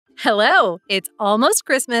Hello! It's almost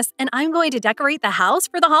Christmas, and I'm going to decorate the house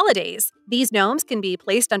for the holidays. These gnomes can be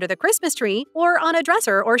placed under the Christmas tree or on a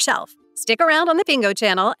dresser or shelf. Stick around on the Pingo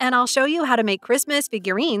channel, and I'll show you how to make Christmas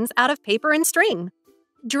figurines out of paper and string.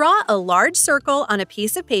 Draw a large circle on a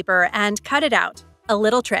piece of paper and cut it out. A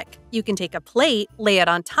little trick. You can take a plate, lay it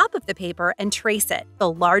on top of the paper, and trace it.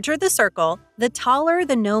 The larger the circle, the taller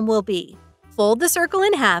the gnome will be. Fold the circle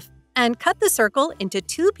in half and cut the circle into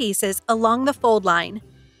 2 pieces along the fold line.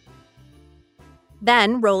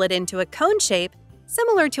 Then roll it into a cone shape,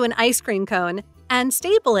 similar to an ice cream cone, and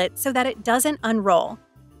staple it so that it doesn't unroll.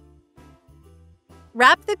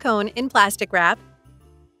 Wrap the cone in plastic wrap,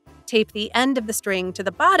 tape the end of the string to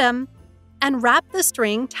the bottom, and wrap the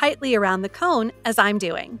string tightly around the cone as I'm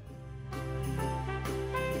doing.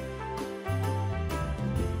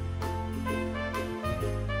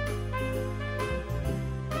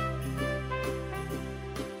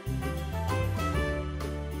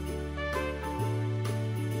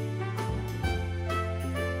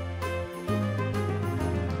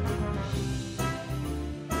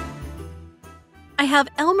 I have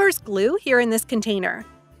Elmer's glue here in this container.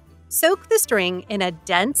 Soak the string in a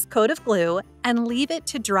dense coat of glue and leave it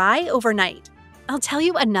to dry overnight. I'll tell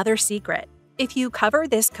you another secret. If you cover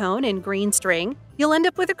this cone in green string, you'll end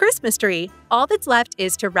up with a Christmas tree. All that's left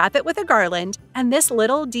is to wrap it with a garland, and this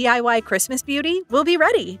little DIY Christmas beauty will be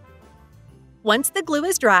ready. Once the glue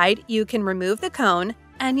is dried, you can remove the cone,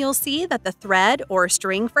 and you'll see that the thread or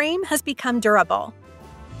string frame has become durable.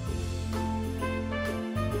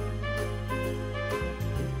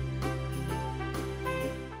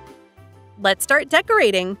 Let's start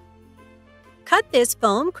decorating. Cut this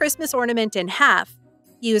foam Christmas ornament in half.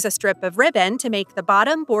 Use a strip of ribbon to make the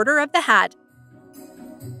bottom border of the hat.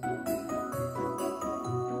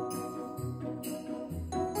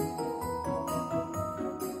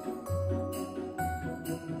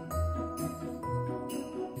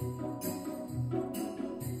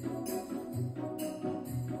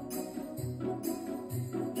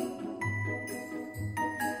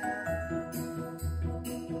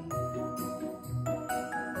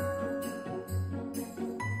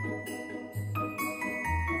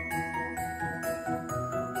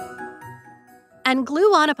 And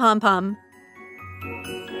glue on a pom-pom.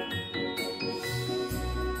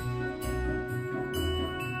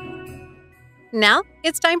 Now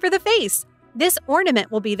it's time for the face. This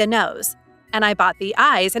ornament will be the nose, and I bought the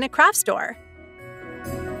eyes in a craft store.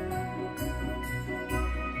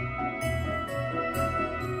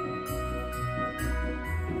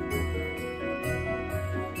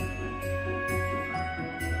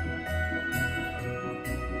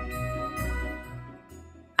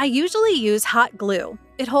 I usually use hot glue.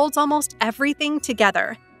 It holds almost everything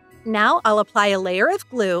together. Now I'll apply a layer of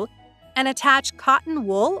glue and attach cotton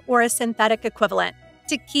wool or a synthetic equivalent.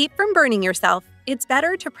 To keep from burning yourself, it's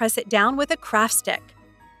better to press it down with a craft stick.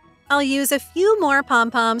 I'll use a few more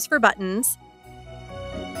pom-poms for buttons.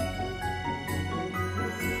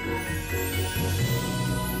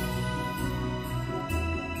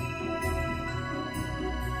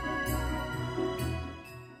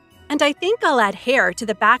 And I think I'll add hair to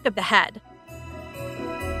the back of the head.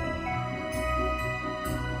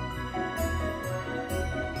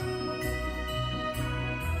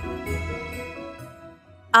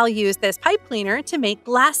 I'll use this pipe cleaner to make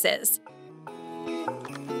glasses.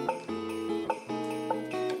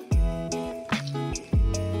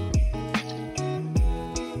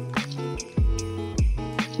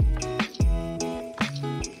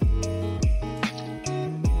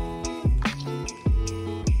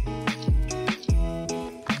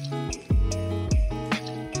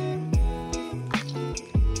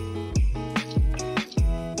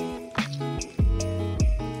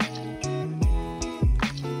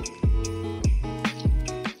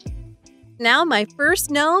 Now my first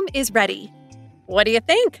gnome is ready. What do you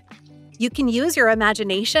think? You can use your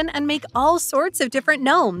imagination and make all sorts of different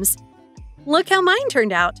gnomes. Look how mine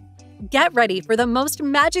turned out. Get ready for the most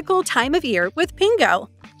magical time of year with Pingo.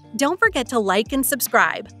 Don't forget to like and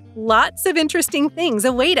subscribe. Lots of interesting things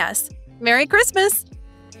await us. Merry Christmas!